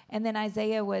 And then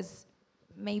Isaiah was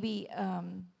maybe,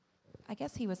 I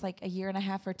guess he was like a year and a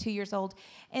half or 2 years old.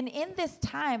 And in this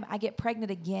time, I get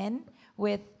pregnant again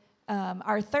with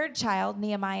our third child,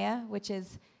 Nehemiah,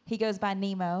 he goes by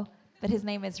Nemo, but his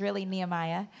name is really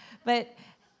Nehemiah. But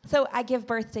so I give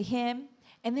birth to him.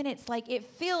 And then it's like, it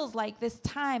feels like this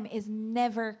time is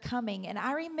never coming. And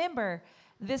I remember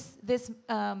this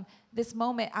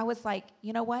moment, I was like,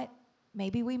 you know what?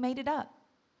 Maybe we made it up.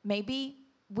 Maybe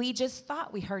we just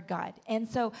thought we heard God. And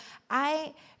so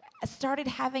I started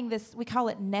having this, we call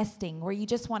it nesting, where you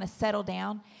just want to settle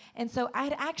down. And so I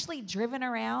had actually driven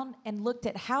around and looked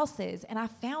at houses, and I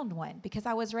found one because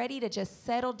I was ready to just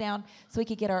settle down so we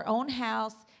could get our own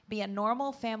house, be a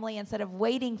normal family instead of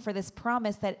waiting for this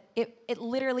promise that it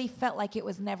literally felt like it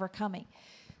was never coming.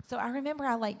 So I remember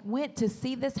I went to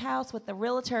see this house with the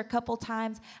realtor a couple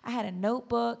times. I had a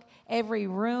notebook. Every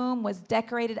room was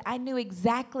decorated. I knew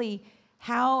exactly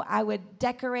how I would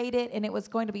decorate it, and it was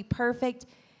going to be perfect.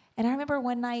 And I remember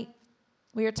one night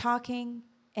we were talking,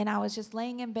 and I was just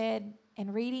laying in bed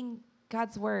and reading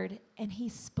God's word, and he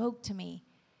spoke to me.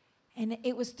 And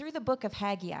it was through the book of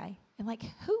Haggai. And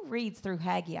who reads through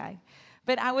Haggai?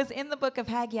 But I was in the book of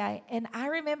Haggai, and I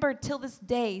remember till this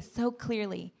day so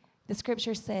clearly, the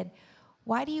scripture said,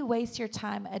 "Why do you waste your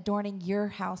time adorning your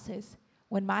houses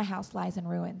when my house lies in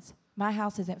ruins? My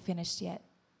house isn't finished yet."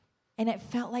 And it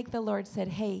felt like the Lord said,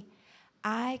 "Hey,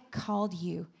 I called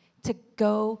you to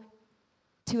go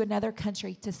to another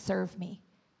country to serve me.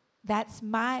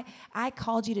 I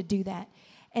called you to do that."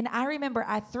 And I remember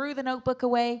I threw the notebook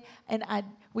away, and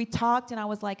we talked, and I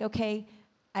was like, okay,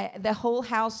 the whole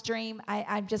house dream,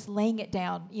 I'm just laying it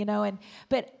down,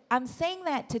 but I'm saying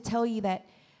that to tell you that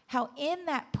how in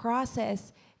that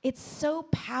process, it's so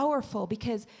powerful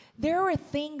because there were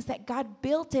things that God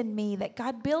built in me, that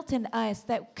God built in us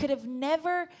that could have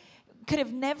never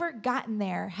gotten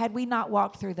there had we not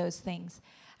walked through those things.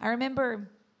 I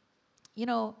remember,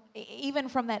 even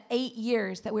from that 8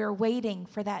 years that we were waiting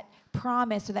for that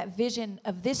promise or that vision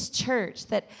of this church,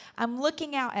 that I'm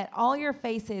looking out at all your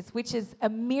faces, which is a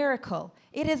miracle.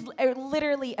 It is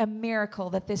literally a miracle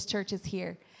that this church is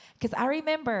here. Because I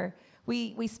remember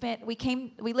we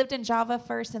lived in Java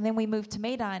first, and then we moved to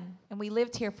Medan, and we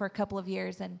lived here for a couple of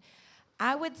years. And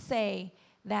I would say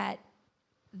that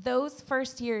those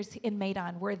first years in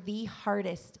Medan were the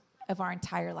hardest of our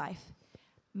entire life.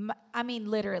 I mean,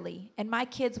 literally. And my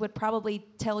kids would probably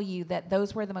tell you that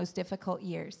those were the most difficult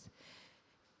years.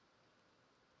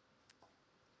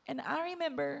 And I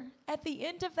remember at the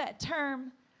end of that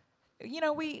term,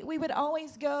 we would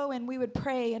always go and we would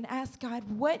pray and ask God,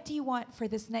 what do you want for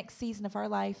this next season of our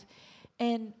life?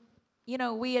 And,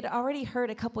 we had already heard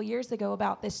a couple years ago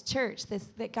about this church,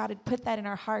 that God had put that in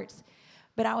our hearts.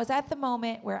 But I was at the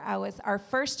moment where our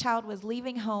first child was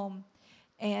leaving home,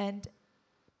 and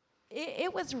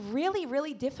it was really,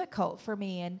 really difficult for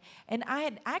me. And I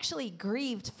had actually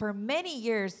grieved for many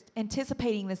years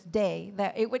anticipating this day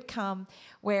that it would come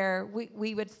where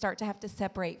we would start to have to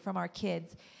separate from our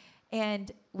kids.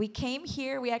 And we came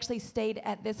here. We actually stayed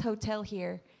at this hotel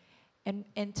here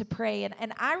and to pray.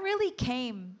 And I really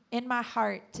came in my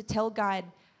heart to tell God,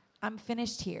 I'm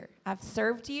finished here. I've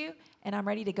served you, and I'm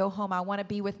ready to go home. I want to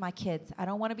be with my kids. I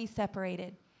don't want to be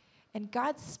separated. And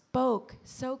God spoke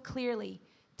so clearly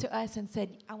to us and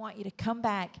said, I want you to come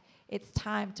back. It's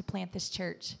time to plant this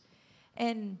church.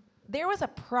 And there was a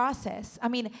process. I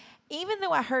mean, even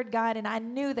though I heard God and I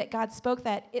knew that God spoke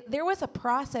that, there was a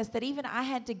process that even I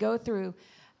had to go through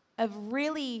of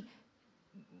really,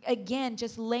 again,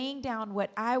 just laying down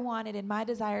what I wanted and my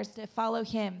desires to follow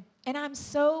him. And I'm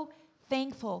so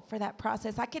thankful for that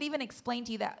process. I could even explain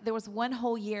to you that there was one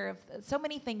whole year of so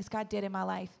many things God did in my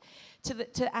life to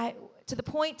the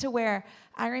point to where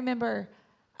I remember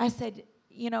I said,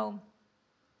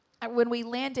 when we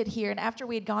landed here and after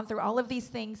we had gone through all of these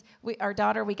things, our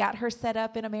daughter, we got her set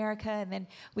up in America, and then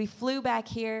we flew back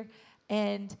here,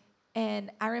 and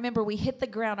I remember we hit the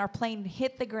ground, our plane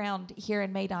hit the ground here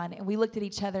in Medan, and we looked at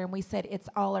each other and we said, it's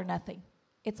all or nothing.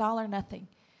 It's all or nothing.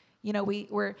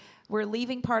 We're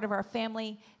leaving part of our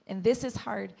family, and this is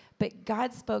hard, but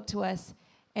God spoke to us,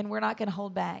 and we're not going to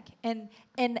hold back. And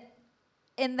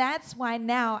And that's why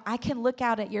now I can look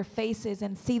out at your faces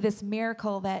and see this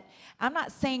miracle that I'm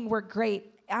not saying we're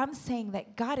great. I'm saying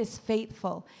that God is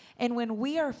faithful. And when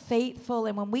we are faithful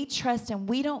and when we trust Him,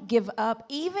 we don't give up,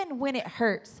 even when it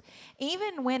hurts,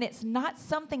 even when it's not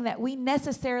something that we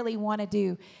necessarily want to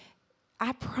do.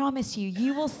 I promise you,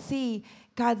 you will see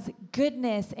God's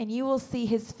goodness and you will see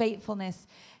His faithfulness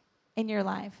in your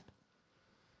life.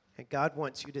 And God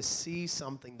wants you to see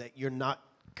something that you're not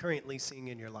currently seeing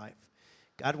in your life.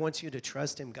 God wants you to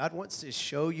trust Him. God wants to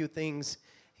show you things.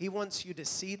 He wants you to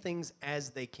see things as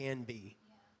they can be.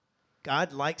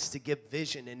 God likes to give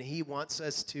vision, and He wants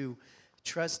us to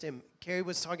trust Him. Carrie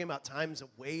was talking about times of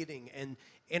waiting, and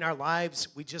in our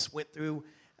lives, we just went through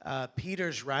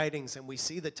Peter's writings, and we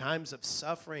see the times of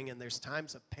suffering, and there's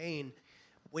times of pain.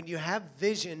 When you have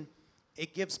vision,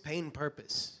 it gives pain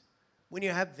purpose. When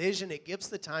you have vision, it gives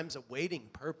the times of waiting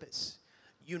purpose.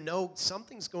 You know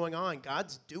something's going on.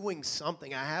 God's doing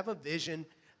something. I have a vision.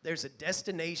 There's a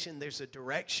destination. There's a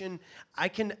direction. I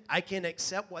can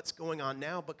accept what's going on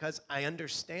now because I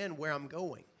understand where I'm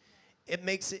going. It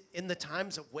makes it, in the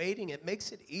times of waiting, it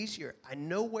makes it easier. I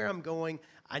know where I'm going.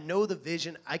 I know the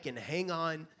vision. I can hang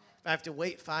on. If I have to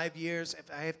wait 5 years,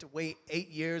 if I have to wait 8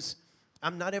 years,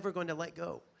 I'm not ever going to let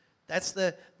go. That's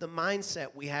the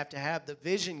mindset we have to have. The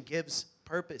vision gives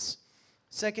purpose.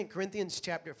 2 Corinthians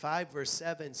chapter 5, verse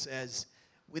 7 says,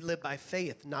 we live by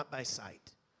faith, not by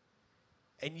sight.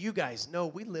 And you guys know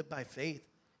we live by faith.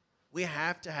 We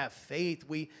have to have faith.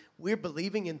 We're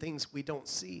believing in things we don't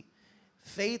see.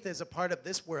 Faith is a part of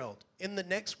this world. In the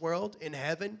next world, in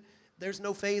heaven, there's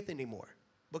no faith anymore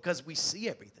because we see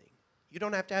everything. You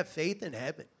don't have to have faith in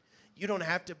heaven. You don't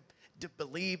have to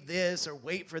believe this or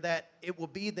wait for that. It will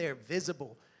be there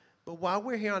visible. But while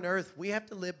we're here on earth, we have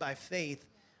to live by faith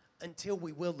until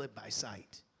we will live by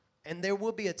sight. And there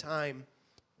will be a time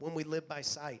when we live by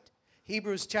sight.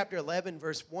 Hebrews chapter 11,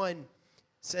 verse 1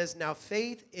 says, now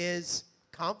faith is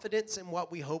confidence in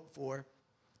what we hope for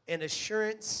and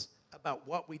assurance about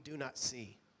what we do not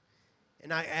see.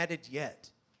 And I added yet,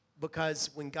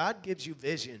 because when God gives you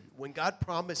vision, when God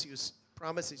promises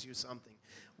you something,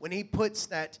 when He puts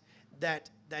that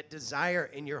desire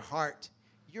in your heart,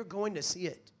 you're going to see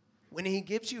it. When He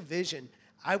gives you vision,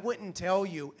 I wouldn't tell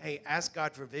you, hey, ask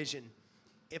God for vision,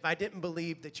 if I didn't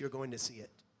believe that you're going to see it.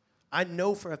 I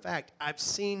know for a fact, I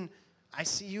see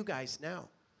you guys now.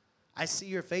 I see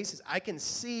your faces. I can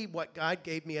see what God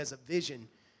gave me as a vision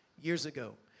years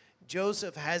ago.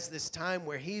 Joseph has this time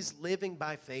where he's living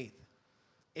by faith.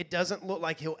 It doesn't look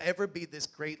like he'll ever be this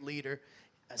great leader,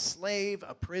 a slave,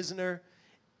 a prisoner,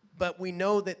 but we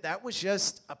know that that was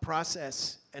just a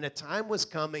process, and a time was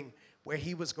coming where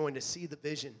he was going to see the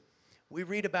vision. We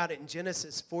read about it in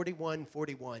Genesis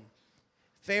 41:41.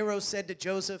 Pharaoh said to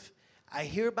Joseph, I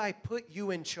hereby put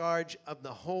you in charge of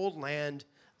the whole land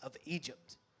of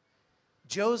Egypt.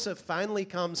 Joseph finally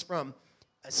comes from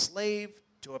a slave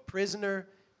to a prisoner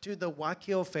to the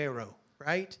Wakil Pharaoh,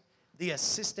 right? The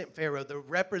assistant Pharaoh, the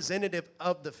representative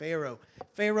of the Pharaoh.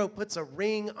 Pharaoh puts a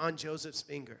ring on Joseph's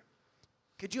finger.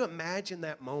 Could you imagine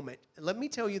that moment? And let me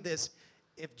tell you this,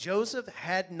 if Joseph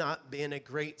had not been a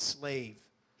great slave,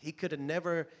 he could have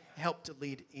never helped to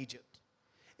lead Egypt.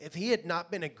 If he had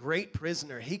not been a great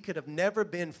prisoner, he could have never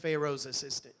been Pharaoh's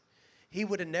assistant. He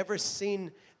would have never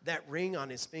seen that ring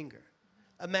on his finger.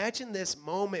 Imagine this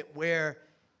moment where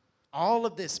all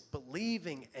of this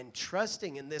believing and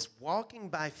trusting and this walking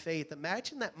by faith,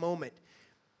 imagine that moment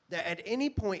that at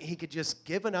any point he could just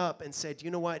given up and said,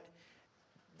 you know what,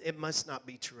 it must not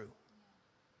be true.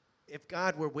 If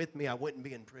God were with me, I wouldn't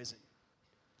be in prison.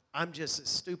 I'm just a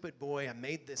stupid boy. I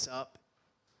made this up.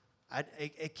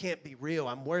 It can't be real.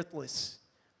 I'm worthless.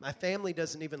 My family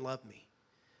doesn't even love me.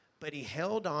 But he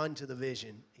held on to the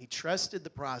vision. He trusted the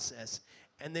process.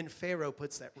 And then Pharaoh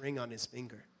puts that ring on his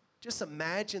finger. Just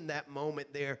imagine that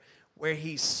moment there where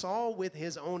he saw with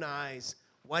his own eyes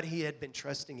what he had been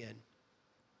trusting in.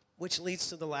 Which leads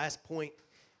to the last point.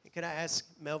 Could I ask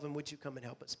Melvin, would you come and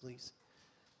help us, please?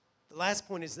 The last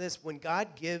point is this. When God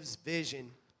gives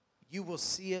vision, you will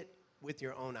see it with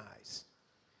your own eyes.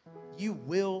 You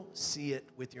will see it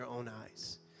with your own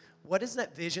eyes. What is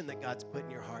that vision that God's put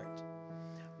in your heart?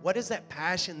 What is that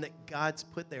passion that God's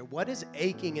put there? What is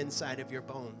aching inside of your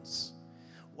bones?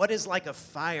 What is like a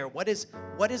fire? What is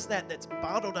that that's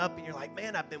bottled up and you're like,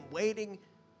 man, I've been waiting,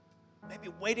 maybe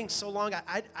waiting so long.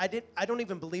 I don't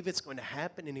even believe it's going to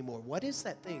happen anymore. What is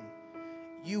that thing?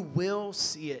 You will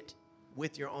see it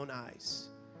with your own eyes.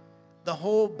 The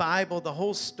whole Bible, the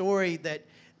whole story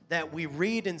that we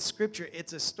read in Scripture,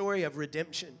 it's a story of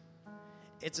redemption.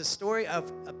 It's a story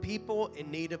of a people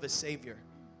in need of a Savior.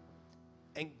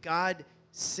 And God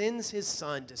sends his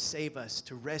son to save us,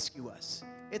 to rescue us.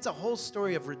 It's a whole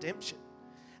story of redemption.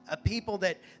 A people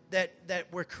that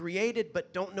were created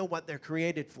but don't know what they're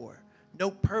created for.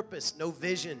 No purpose, no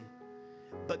vision.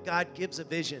 But God gives a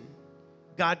vision.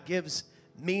 God gives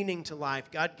meaning to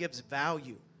life. God gives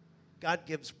value. God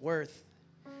gives worth.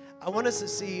 I want us to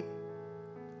see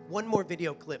one more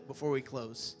video clip before we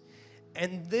close.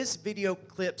 And this video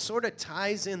clip sort of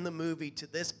ties in the movie to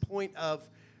this point of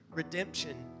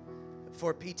redemption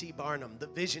for P.T. Barnum, the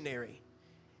visionary.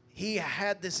 He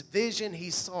had this vision. He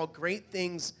saw great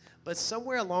things, but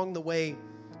somewhere along the way,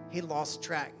 he lost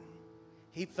track.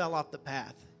 He fell off the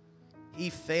path. He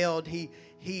failed. He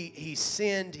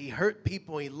sinned. He hurt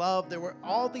people he loved. There were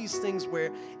all these things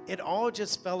where it all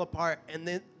just fell apart. And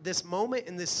then this moment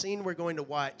in this scene we're going to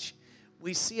watch,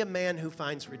 we see a man who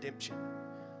finds redemption.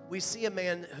 We see a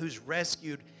man who's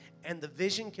rescued, and the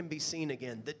vision can be seen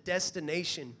again. The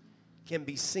destination can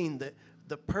be seen.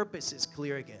 The purpose is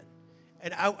clear again.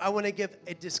 And I want to give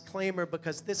a disclaimer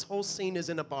because this whole scene is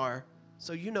in a bar.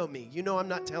 So you know me. You know I'm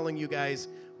not telling you guys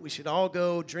we should all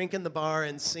go drink in the bar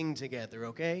and sing together,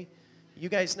 okay? You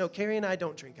guys know Carrie and I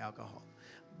don't drink alcohol.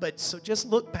 But so just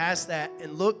look past that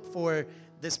and look for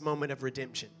this moment of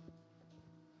redemption.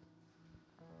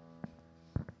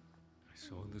 I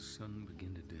saw the sun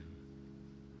begin to dim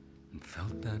and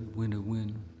felt that winter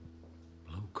wind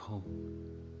blow cold.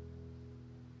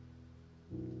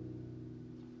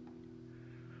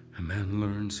 A man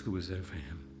learns who is there for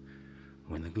him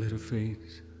when the glitter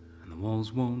fades and the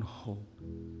walls won't hold.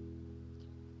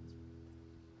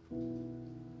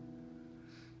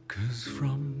 'Cause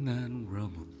from that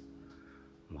rubble,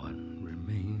 what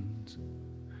remains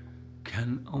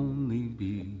can only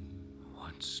be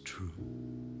what's true.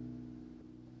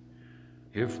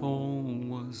 If all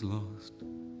was lost,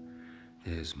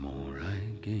 there's more I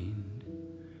gained,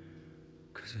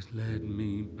 'cause it led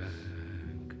me back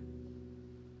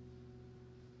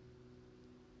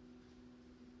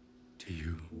to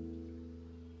you.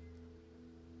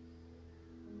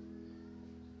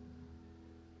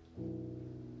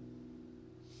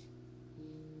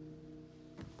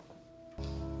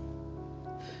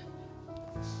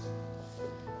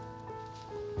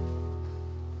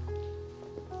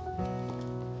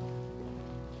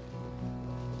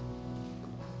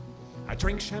 I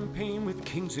drank champagne with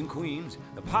kings and queens.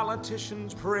 The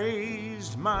politicians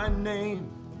praised my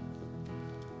name.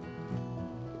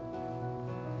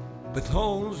 But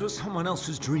those were someone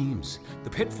else's dreams, the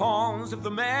pitfalls of the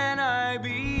man I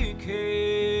became.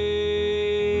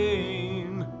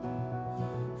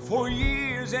 For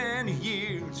years and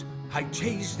years, I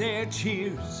chased their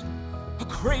cheers, a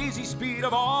crazy speed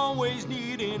of always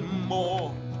needing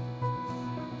more.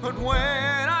 But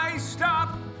when I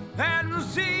stop and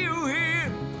see you here,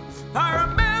 I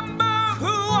remember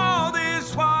who all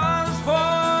this was for.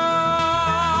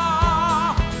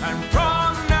 And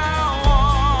from now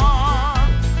on,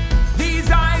 these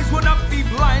eyes will not be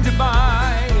blinded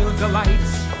by the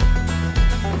lights.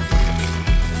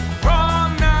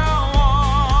 From now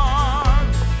on,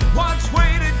 what's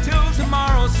waited till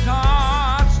tomorrow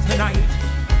starts tonight.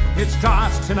 It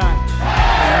starts tonight.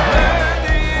 And where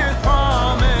the years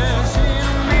promise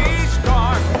in me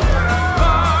start,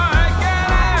 like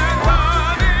an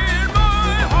anthem in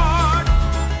my heart.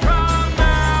 From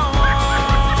now on,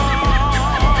 from now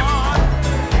on,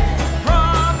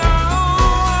 from now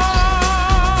on.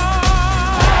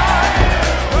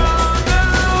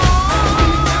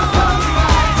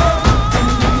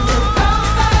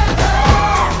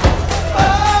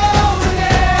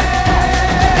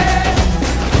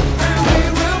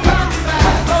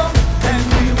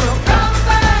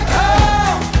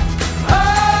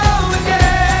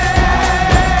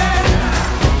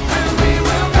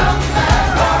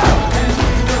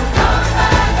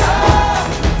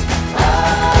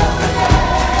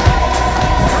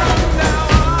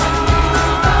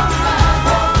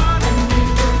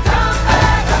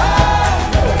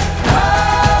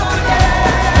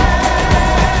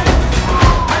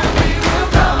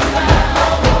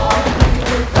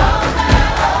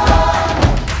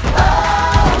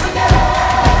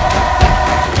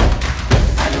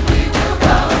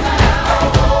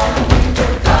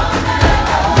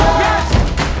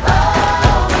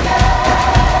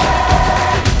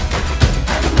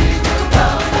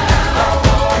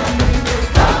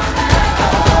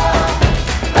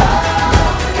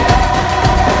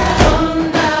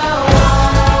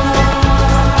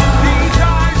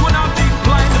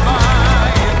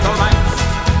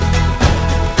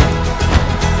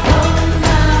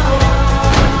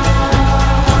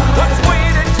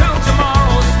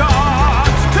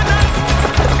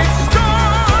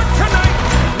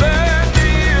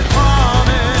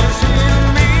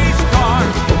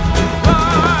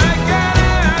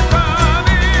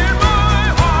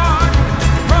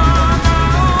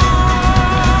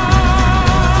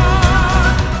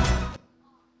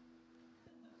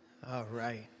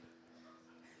 right.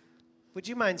 Would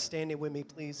you mind standing with me,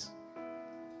 please?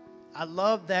 I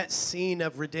love that scene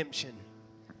of redemption.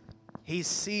 He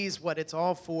sees what it's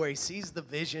all for. He sees the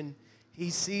vision. He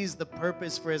sees the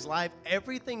purpose for his life.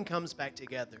 Everything comes back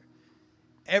together.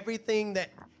 Everything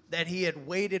that he had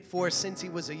waited for since he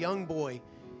was a young boy,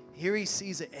 here he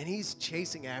sees it, and he's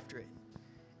chasing after it.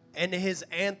 And his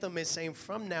anthem is saying,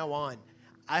 from now on,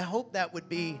 I hope that would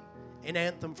be an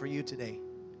anthem for you today.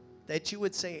 That you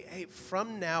would say, hey,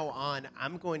 from now on,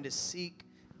 I'm going to seek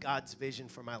God's vision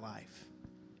for my life.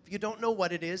 If you don't know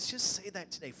what it is, just say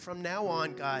that today. From now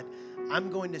on, God, I'm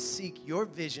going to seek your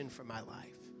vision for my life.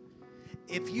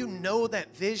 If you know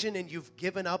that vision and you've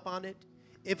given up on it,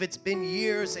 if it's been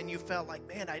years and you felt like,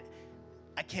 man,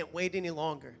 I can't wait any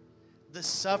longer. The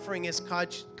suffering has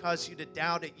caused you to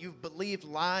doubt it. You've believed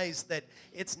lies that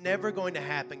it's never going to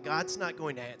happen. God's not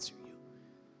going to answer you.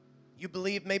 You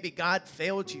believe maybe God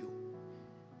failed you.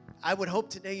 I would hope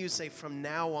today you say, from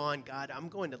now on, God, I'm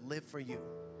going to live for you.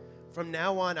 From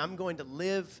now on, I'm going to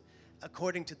live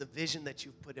according to the vision that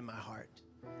you've put in my heart.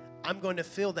 I'm going to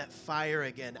feel that fire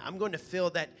again. I'm going to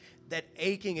feel that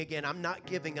aching again. I'm not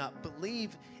giving up.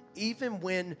 Believe even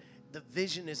when the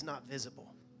vision is not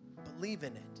visible. Believe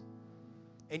in it.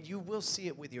 And you will see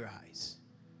it with your eyes.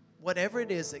 Whatever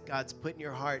it is that God's put in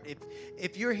your heart.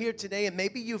 If you're here today and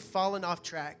maybe you've fallen off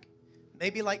track,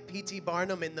 maybe like P.T.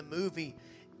 Barnum in the movie,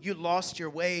 you lost your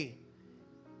way,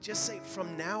 just say,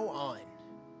 from now on,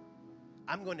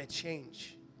 I'm going to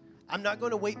change. I'm not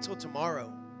going to wait till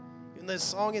tomorrow. And the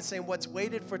song is saying, what's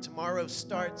waited for tomorrow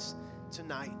starts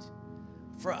tonight.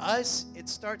 For us, it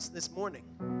starts this morning.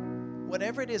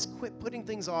 Whatever it is, quit putting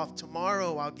things off.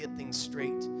 Tomorrow, I'll get things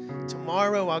straight.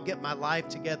 Tomorrow, I'll get my life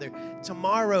together.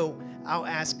 Tomorrow, I'll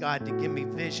ask God to give me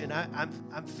vision.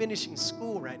 I'm finishing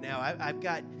school right now. I've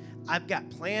got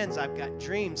plans. I've got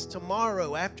dreams.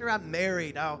 Tomorrow, after I'm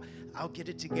married, I'll get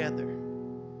it together.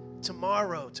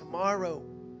 Tomorrow.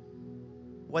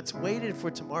 What's waited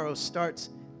for tomorrow starts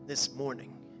this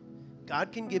morning.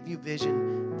 God can give you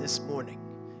vision this morning.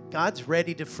 God's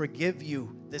ready to forgive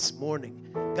you this morning.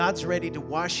 God's ready to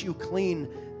wash you clean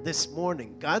this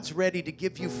morning. God's ready to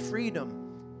give you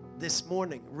freedom this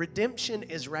morning. Redemption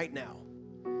is right now.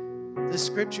 The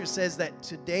scripture says that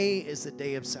today is the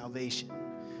day of salvation.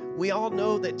 We all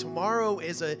know that tomorrow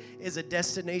is a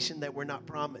destination that we're not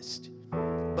promised,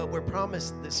 but we're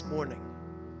promised this morning.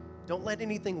 Don't let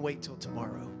anything wait till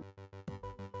tomorrow.